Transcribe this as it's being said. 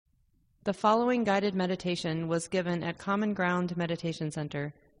The following guided meditation was given at Common Ground Meditation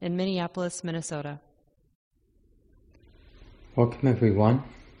Center in Minneapolis, Minnesota. Welcome everyone.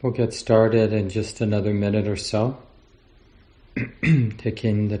 We'll get started in just another minute or so.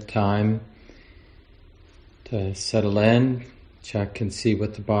 Taking the time to settle in, check and see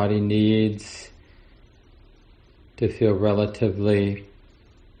what the body needs to feel relatively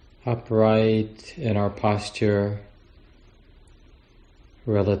upright in our posture,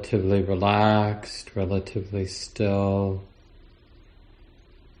 relatively relaxed, relatively still.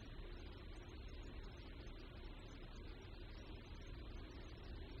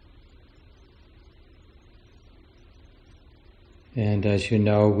 And as you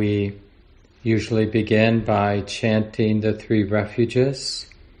know, we usually begin by chanting the 3 refuges.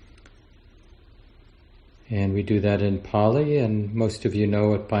 And we do that in Pali, and most of you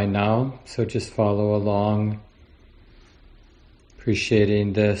know it by now, so just follow along,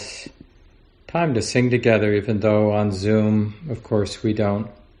 appreciating this time to sing together, even though on Zoom, of course, we don't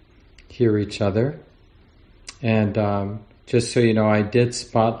hear each other. And just so you know, I did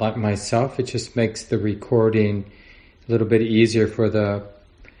spotlight myself. It just makes the recording a little bit easier for the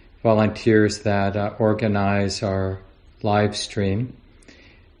volunteers that organize our live stream.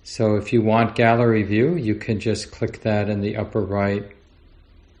 So if you want gallery view, you can just click that in the upper right.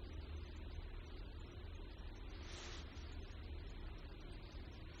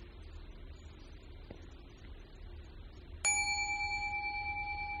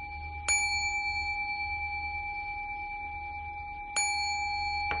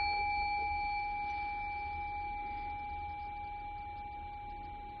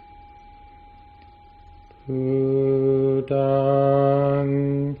 Buddhang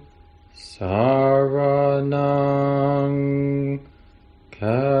saranang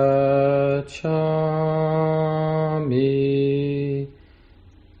gacchami,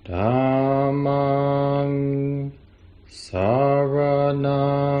 dhammang saranang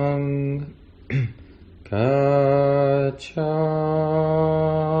gacchami,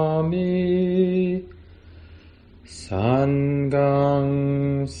 sanghang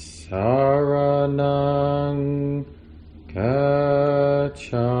saranang gacchami,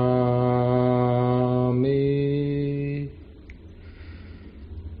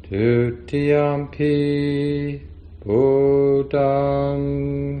 dutiyampi buddhang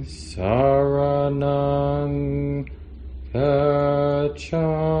saranang gacchami,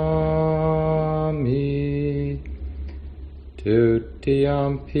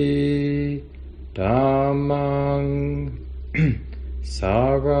 dutiyampi dhammang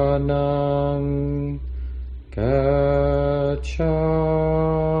saranang gacchami,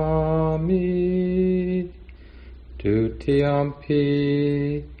 dutiyampi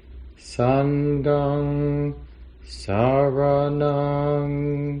sanghang saranang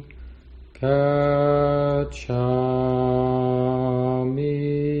gacchami,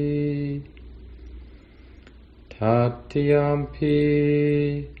 tatiyampi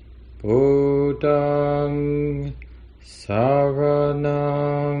buddhang saranang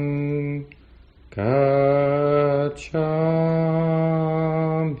gacchami,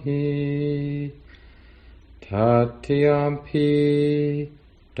 tatiyampi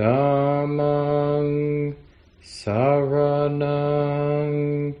dhammang saranang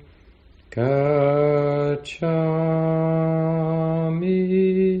gacchami,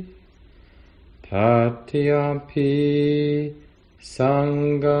 tatiyampi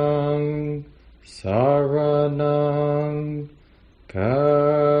sanghang saranang gacchami.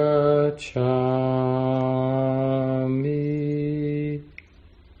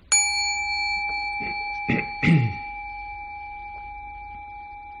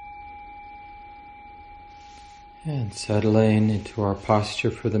 And settling into our posture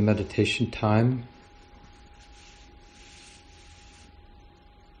for the meditation time.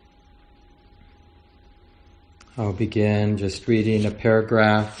 I'll begin just reading a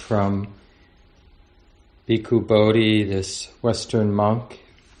paragraph from Bhikkhu Bodhi, this Western monk,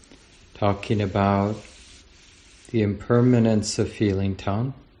 talking about the impermanence of feeling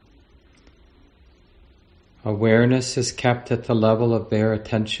tongue. Awareness is kept at the level of bare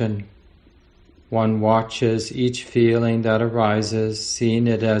attention. One watches each feeling that arises, seeing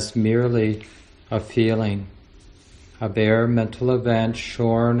it as merely a feeling, a bare mental event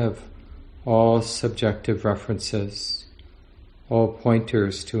shorn of all subjective references, all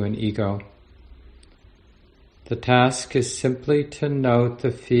pointers to an ego. The task is simply to note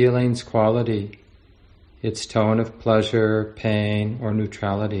the feeling's quality, its tone of pleasure, pain, or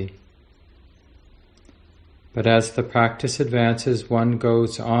neutrality. But as the practice advances, one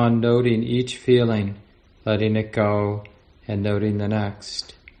goes on noting each feeling, letting it go, and noting the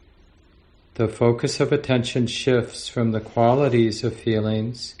next. the focus of attention shifts from the qualities of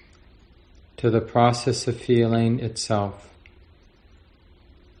feelings to the process of feeling itself.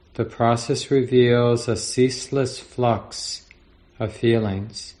 The process reveals a ceaseless flux of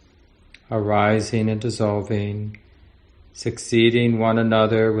feelings, arising and dissolving, succeeding one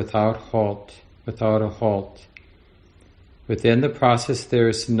another without a halt. Within the process there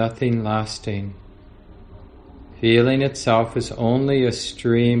is nothing lasting. Feeling itself is only a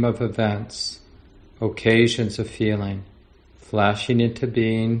stream of events, occasions of feeling, flashing into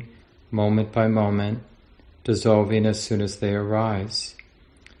being moment by moment, dissolving as soon as they arise.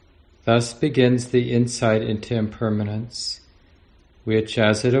 Thus begins the insight into impermanence, which,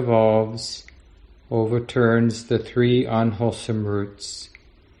 as it evolves, overturns the three unwholesome roots.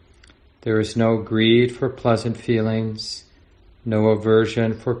 There is no greed for pleasant feelings, no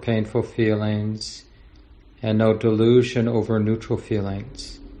aversion for painful feelings, and no delusion over neutral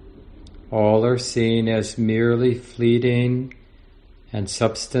feelings. All are seen as merely fleeting and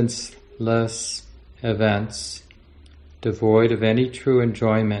substanceless events, devoid of any true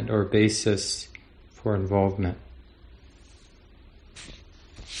enjoyment or basis for involvement.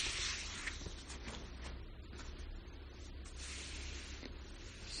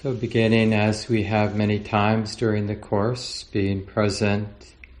 So beginning, as we have many times during the course, being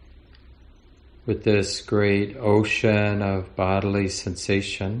present with this great ocean of bodily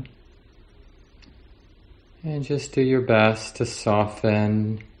sensation, and just do your best to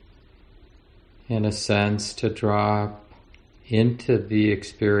soften, in a sense, to drop into the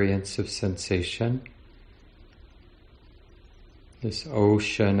experience of sensation. This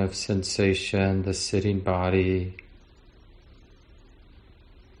ocean of sensation, the sitting body,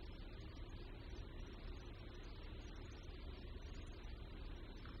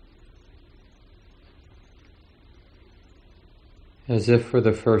 as if for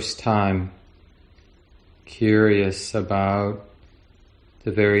the first time, curious about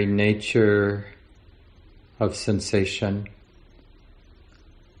the very nature of sensation.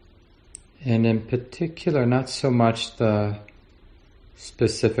 And in particular, not so much the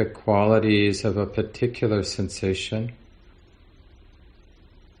specific qualities of a particular sensation,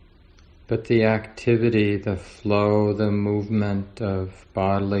 but the activity, the flow, the movement of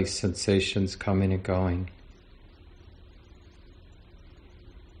bodily sensations coming and going.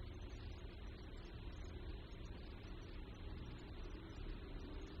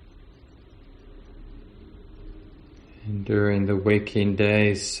 And during the waking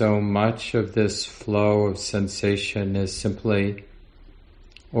days, so much of this flow of sensation is simply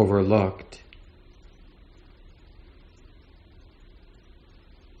overlooked.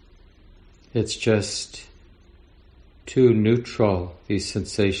 It's just too neutral, these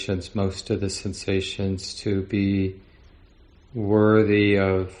sensations, most of the sensations, to be worthy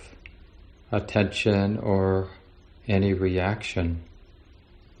of attention or any reaction.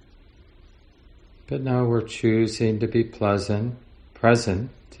 But now we're choosing to be present,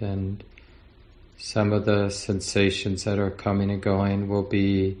 and some of the sensations that are coming and going will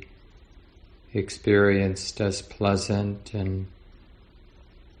be experienced as pleasant, and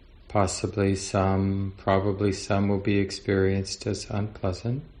probably some will be experienced as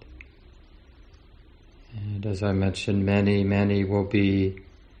unpleasant. And as I mentioned, many will be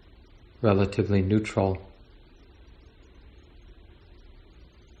relatively neutral.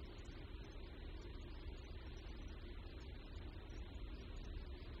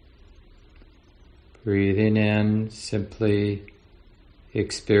 Breathing in, simply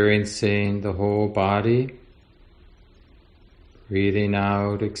experiencing the whole body. Breathing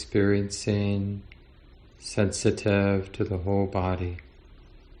out, experiencing sensitive to the whole body.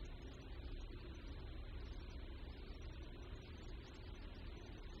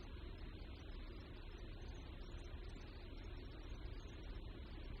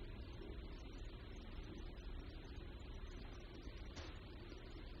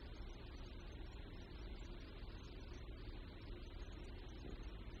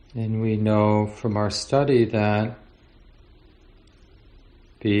 And we know from our study that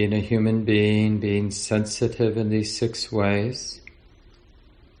being a human being, being sensitive in these 6 ways,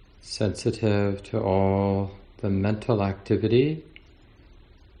 sensitive to all the mental activity,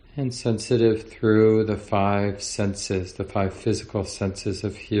 and sensitive through the 5 senses, the 5 physical senses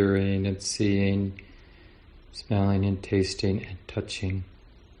of hearing and seeing, smelling and tasting and touching.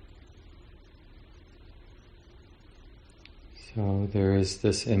 So there is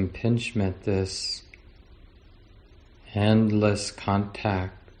this impingement, this endless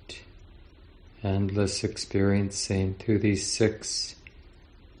contact, endless experiencing through these 6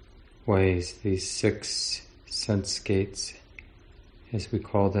 ways, these 6 sense gates, as we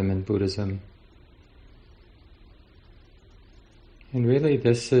call them in Buddhism. And really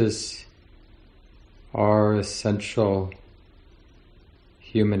this is our essential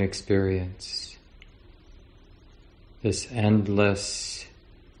human experience. This endless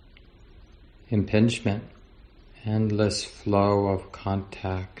impingement, endless flow of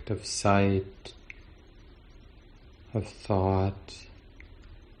contact, of sight, of thought,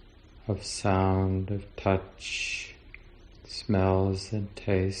 of sound, of touch, smells and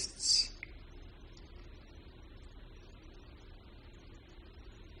tastes.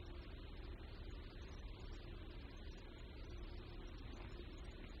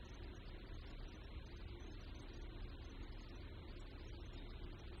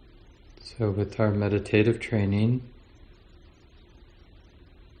 So with our meditative training,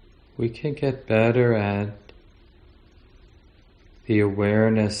 we can get better at the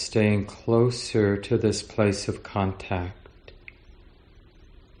awareness staying closer to this place of contact.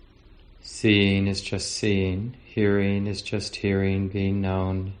 Seeing is just seeing, hearing is just hearing, being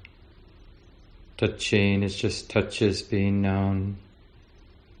known. Touching is just touches being known.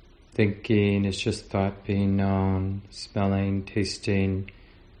 Thinking is just thought being known. Smelling, tasting,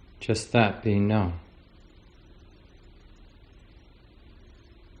 just that being known.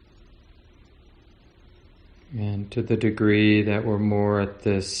 And to the degree that we're more at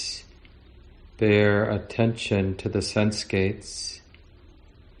this bare attention to the sense gates,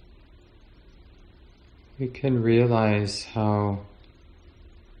 we can realize how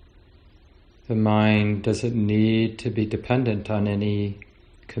the mind doesn't need to be dependent on any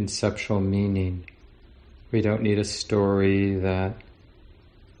conceptual meaning. We don't need a story that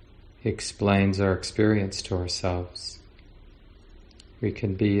explains our experience to ourselves. We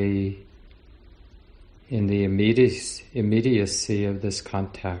can be in the immediacy of this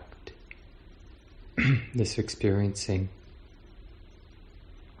contact, this experiencing.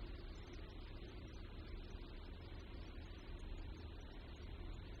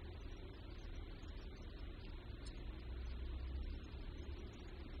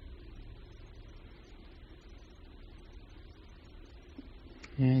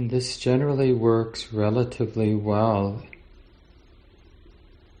 And this generally works relatively well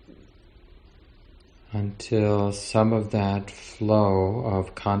until some of that flow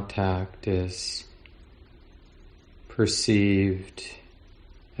of contact is perceived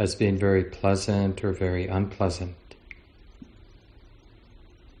as being very pleasant or very unpleasant.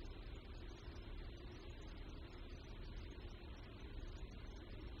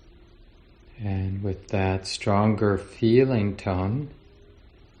 And with that stronger feeling tone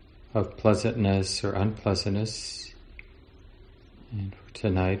of pleasantness or unpleasantness, and for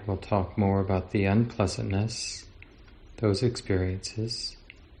tonight we'll talk more about the unpleasantness, those experiences.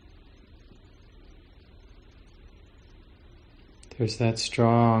 There's that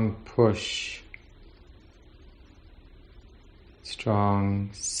strong push, strong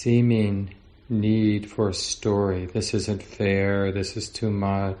seeming need for a story. This isn't fair, this is too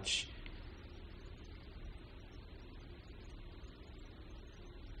much.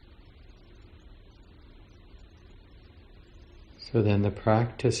 So then the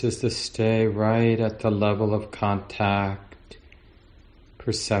practice is to stay right at the level of contact,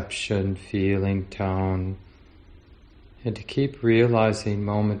 perception, feeling, tone, and to keep realizing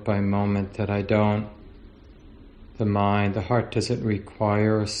moment by moment that the mind, the heart doesn't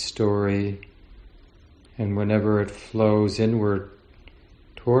require a story, and whenever it flows inward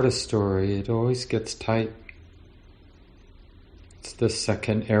toward a story, it always gets tight. It's the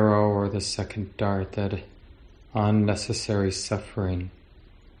second arrow or the second dart, that unnecessary suffering.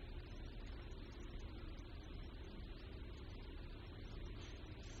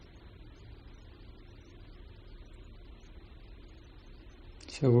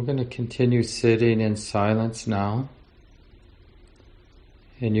 So we're going to continue sitting in silence now.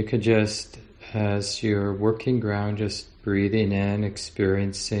 And you can just, as your working ground, just breathing in,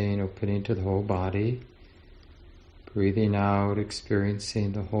 experiencing, opening to the whole body. Breathing out,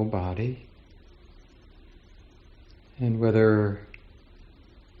 experiencing the whole body. And whether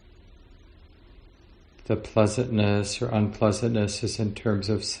the pleasantness or unpleasantness is in terms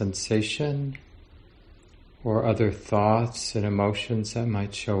of sensation or other thoughts and emotions that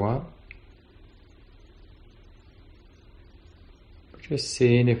might show up. We're just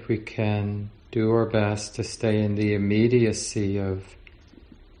seeing if we can do our best to stay in the immediacy of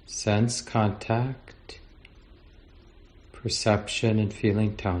sense contact, perception, and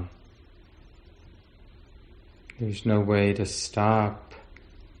feeling tone. There's no way to stop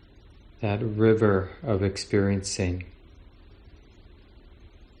that river of experiencing.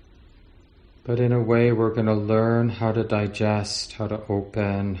 But in a way, we're going to learn how to digest, how to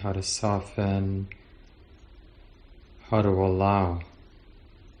open, how to soften, how to allow.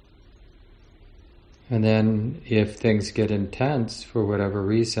 And then if things get intense for whatever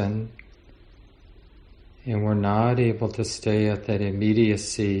reason, and we're not able to stay at that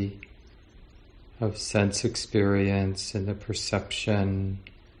immediacy of sense experience and the perception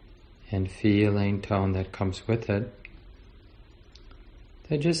and feeling tone that comes with it,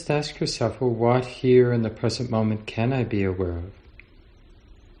 then just ask yourself, well, what here in the present moment can I be aware of?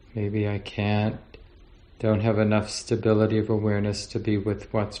 Maybe I don't have enough stability of awareness to be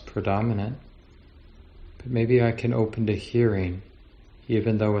with what's predominant. But maybe I can open to hearing,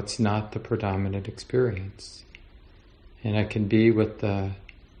 even though it's not the predominant experience. And I can be with the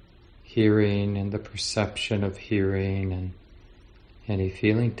hearing and the perception of hearing and any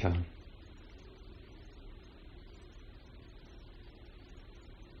feeling tone.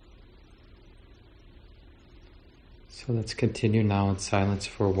 So let's continue now in silence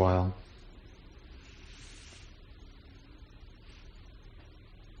for a while.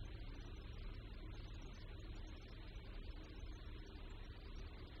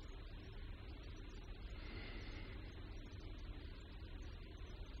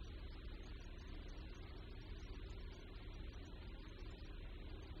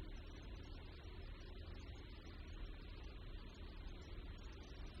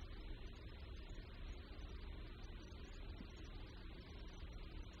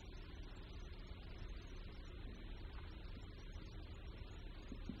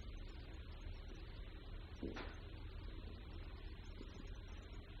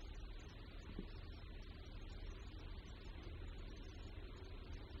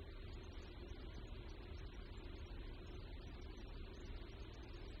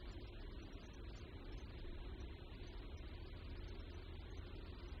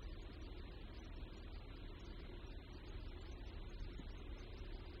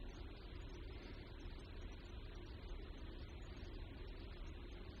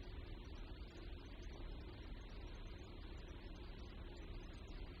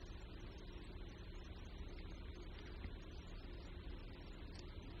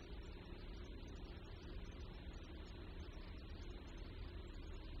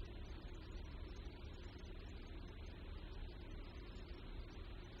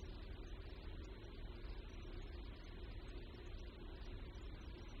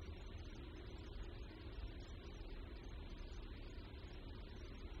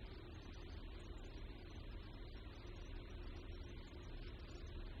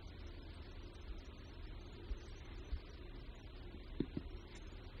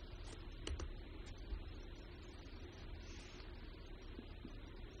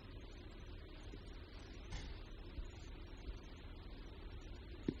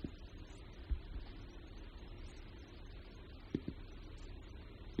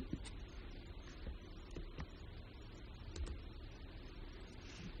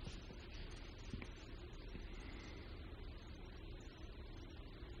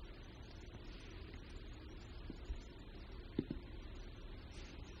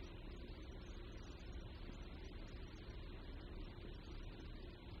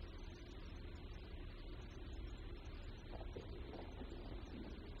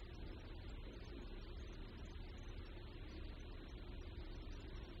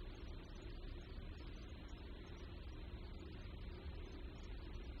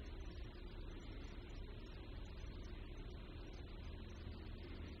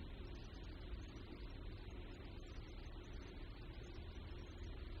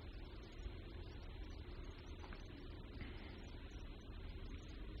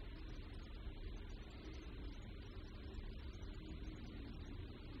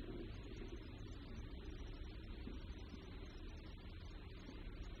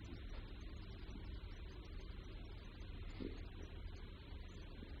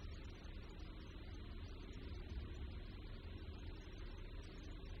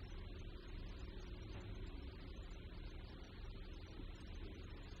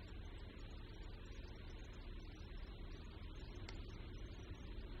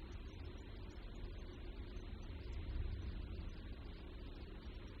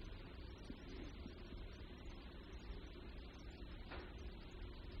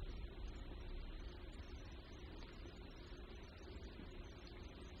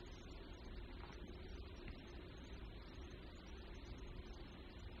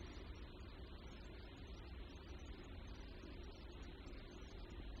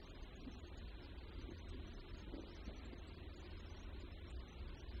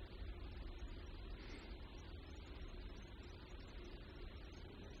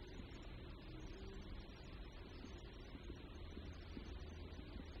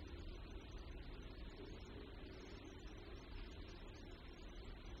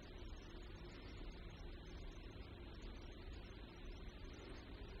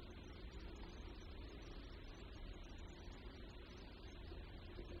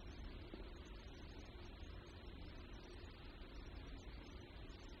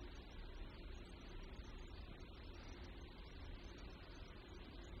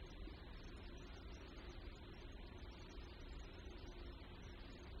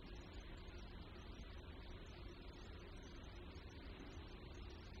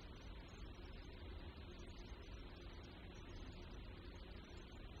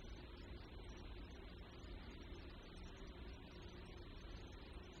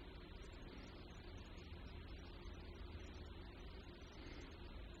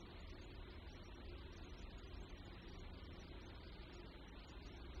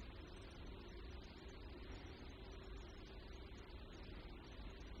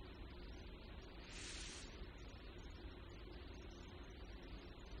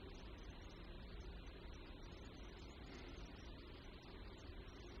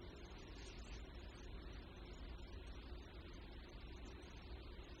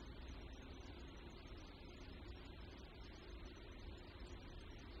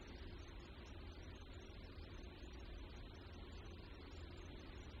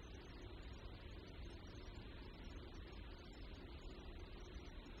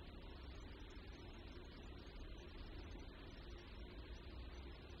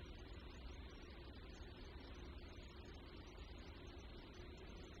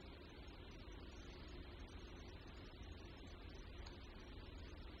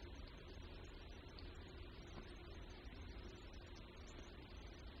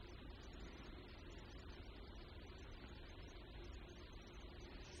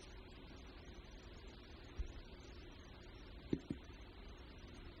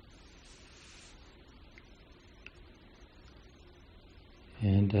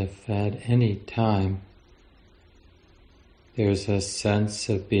 And if at any time there's a sense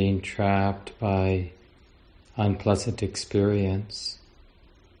of being trapped by unpleasant experience,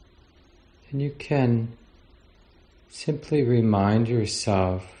 then you can simply remind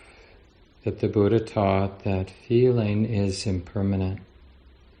yourself that the Buddha taught that feeling is impermanent.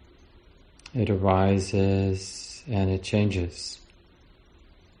 It arises and it changes.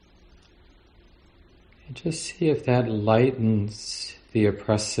 And just see if that lightens the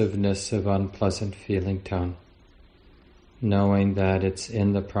oppressiveness of unpleasant feeling tone, knowing that it's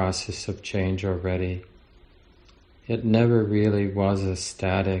in the process of change already. It never really was a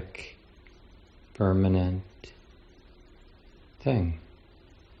static, permanent thing.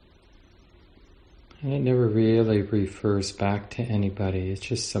 And it never really refers back to anybody. It's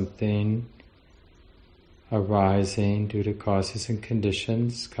just something arising due to causes and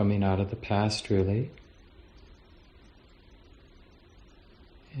conditions coming out of the past, really.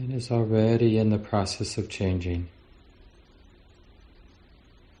 And is already in the process of changing.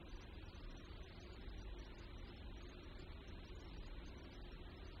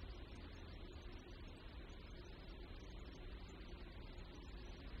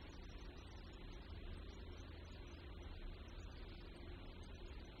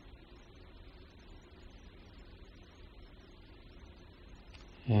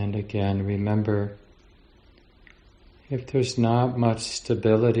 And again, remember, if there's not much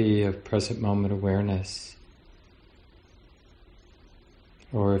stability of present moment awareness,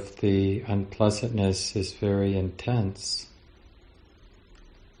 or if the unpleasantness is very intense,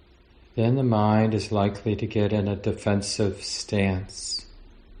 then the mind is likely to get in a defensive stance,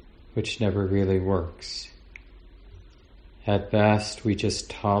 which never really works. At best, we just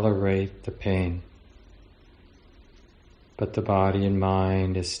tolerate the pain. But the body and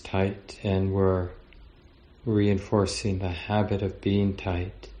mind is tight, and we're reinforcing the habit of being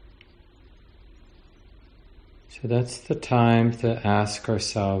tight. So that's the time to ask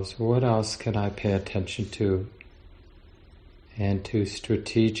ourselves, what else can I pay attention to? And to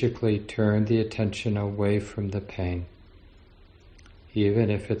strategically turn the attention away from the pain, even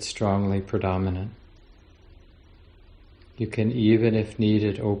if it's strongly predominant. You can, even if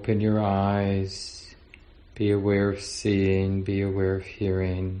needed, open your eyes, be aware of seeing, be aware of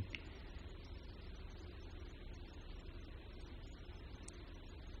hearing.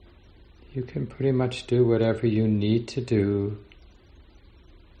 You can pretty much do whatever you need to do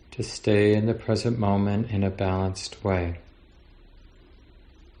to stay in the present moment in a balanced way.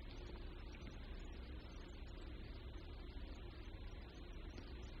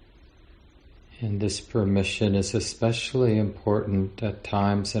 And this permission is especially important at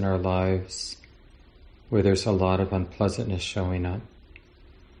times in our lives where there's a lot of unpleasantness showing up.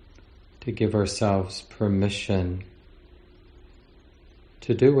 To give ourselves permission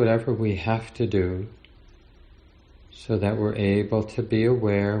to do whatever we have to do so that we're able to be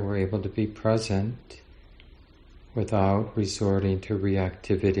aware, we're able to be present without resorting to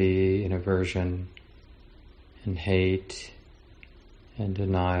reactivity and aversion and hate and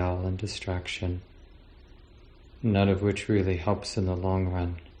denial and distraction, none of which really helps in the long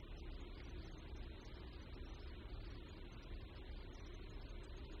run.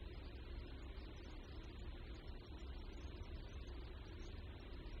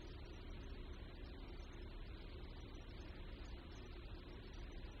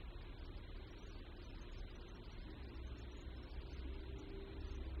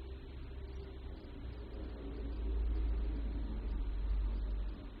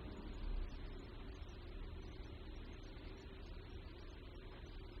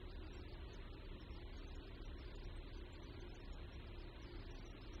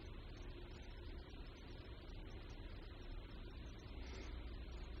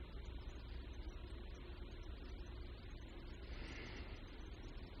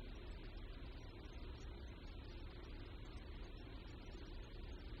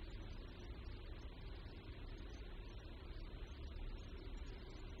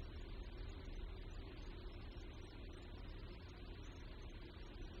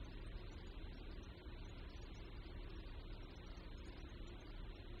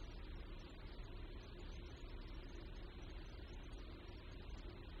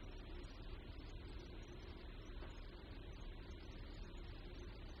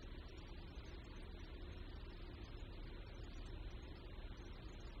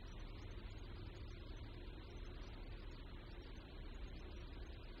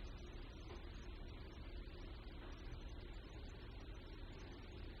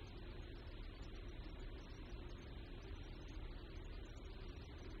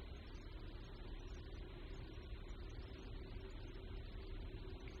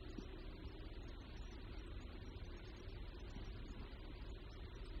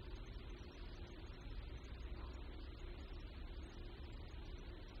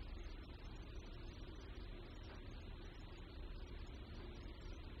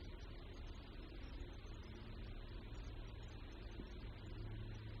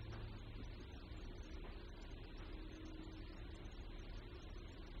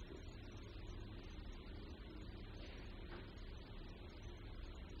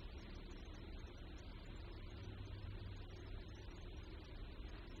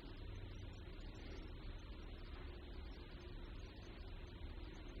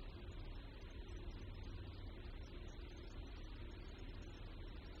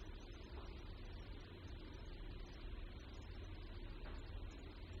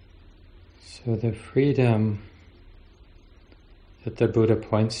 So the freedom that the Buddha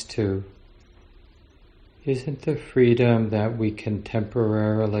points to isn't the freedom that we can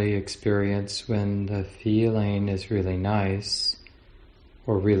temporarily experience when the feeling is really nice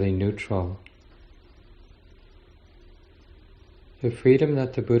or really neutral. The freedom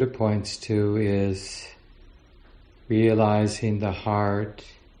that the Buddha points to is realizing the heart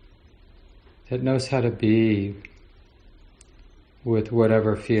that knows how to be with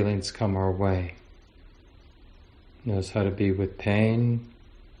whatever feelings come our way. Knows how to be with pain,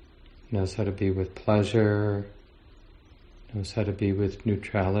 knows how to be with pleasure, knows how to be with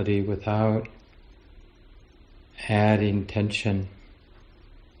neutrality without adding tension,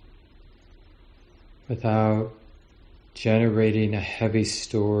 without generating a heavy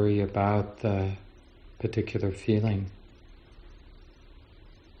story about the particular feeling,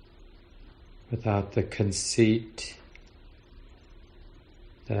 without the conceit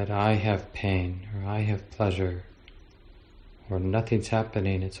that I have pain or I have pleasure or nothing's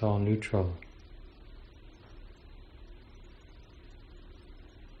happening, it's all neutral.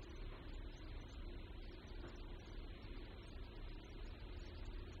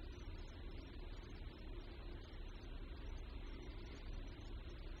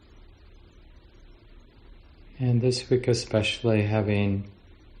 And this week especially, having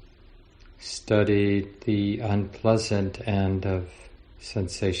studied the unpleasant end of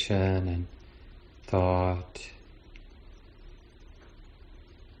sensation and thought,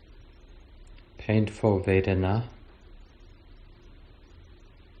 painful Vedana,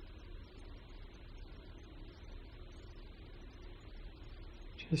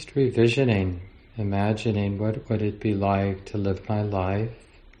 just revisioning, imagining what would it be like to live my life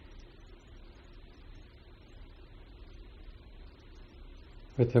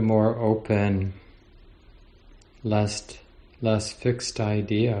with a more open, less fixed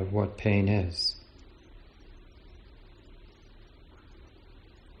idea of what pain is.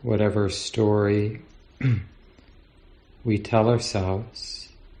 Whatever story we tell ourselves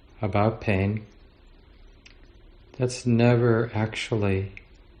about pain, that's never actually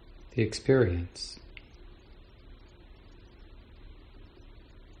the experience.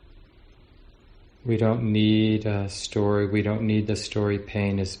 We don't need a story, we don't need the story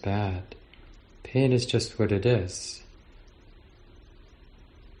pain is bad. Pain is just what it is.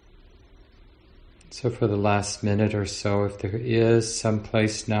 So for the last minute or so, if there is some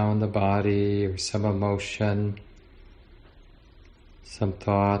place now in the body or some emotion, some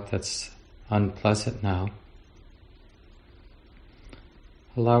thought that's unpleasant now,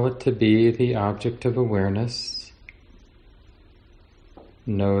 allow it to be the object of awareness.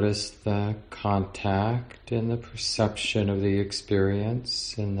 Notice the contact and the perception of the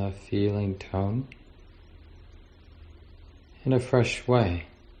experience and the feeling tone in a fresh way.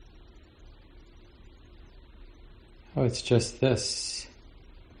 Oh, it's just this.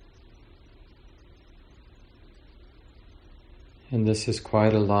 And this is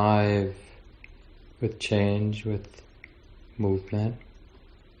quite alive with change, with movement.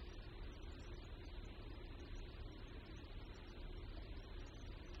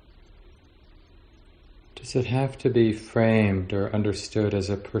 Does it have to be framed or understood as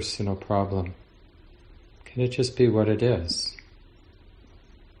a personal problem? Can it just be what it is?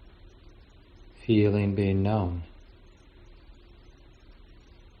 Feeling being known.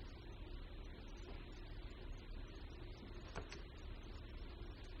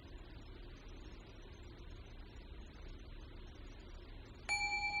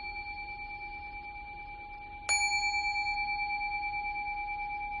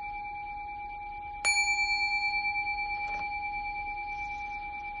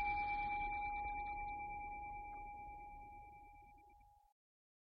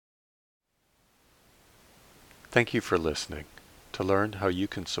 Thank you for listening. To learn how you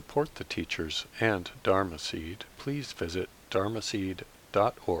can support the teachers and Dharma Seed, please visit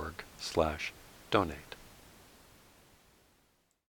dharmaseed.org/donate.